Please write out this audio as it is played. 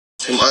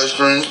Some ice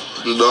cream,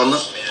 the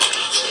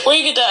donut. Where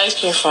you get the ice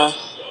cream from?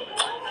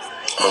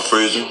 I'm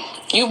freezing.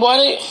 You bought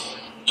it?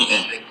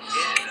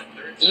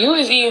 You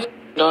was eating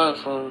dog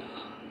food.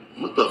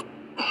 What the?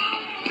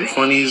 You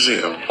funny as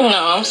hell.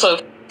 No, I'm so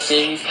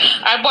serious.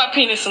 I bought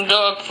Peanut some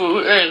dog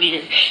food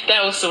earlier.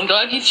 That was some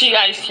doggy treat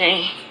ice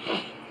cream.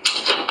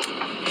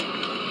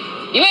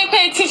 You ain't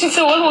pay attention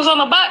to what was on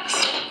the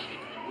box?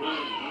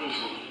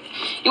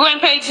 You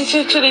ain't pay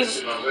attention to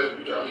this.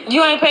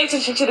 You ain't pay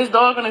attention to this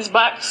dog on this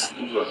box?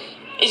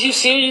 Is you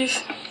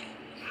serious?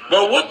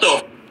 Bro, what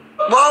the?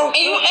 Bro? And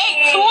you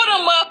ate 2 of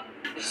them up.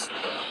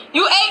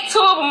 You ate 2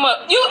 of them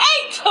up. You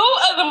ate 2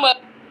 of them up.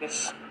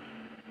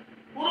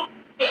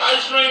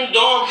 Ice cream,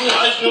 dog food,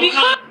 ice cream.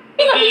 Because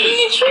you're not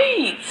eating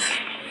treats.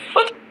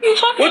 What are you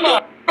talking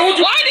about?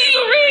 Why did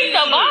you read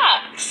the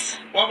box?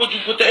 Why would you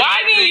put that?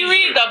 Why did you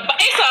read the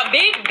box? It's a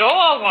big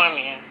dog on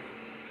there.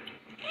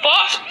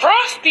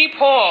 Frosty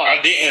paw.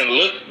 I didn't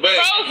look back.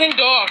 Frozen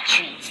dog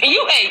treats. And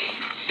you ate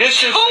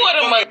This is 2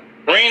 of them up.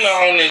 Rena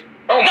on this.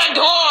 The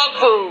dog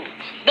food.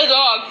 The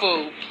dog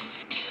food.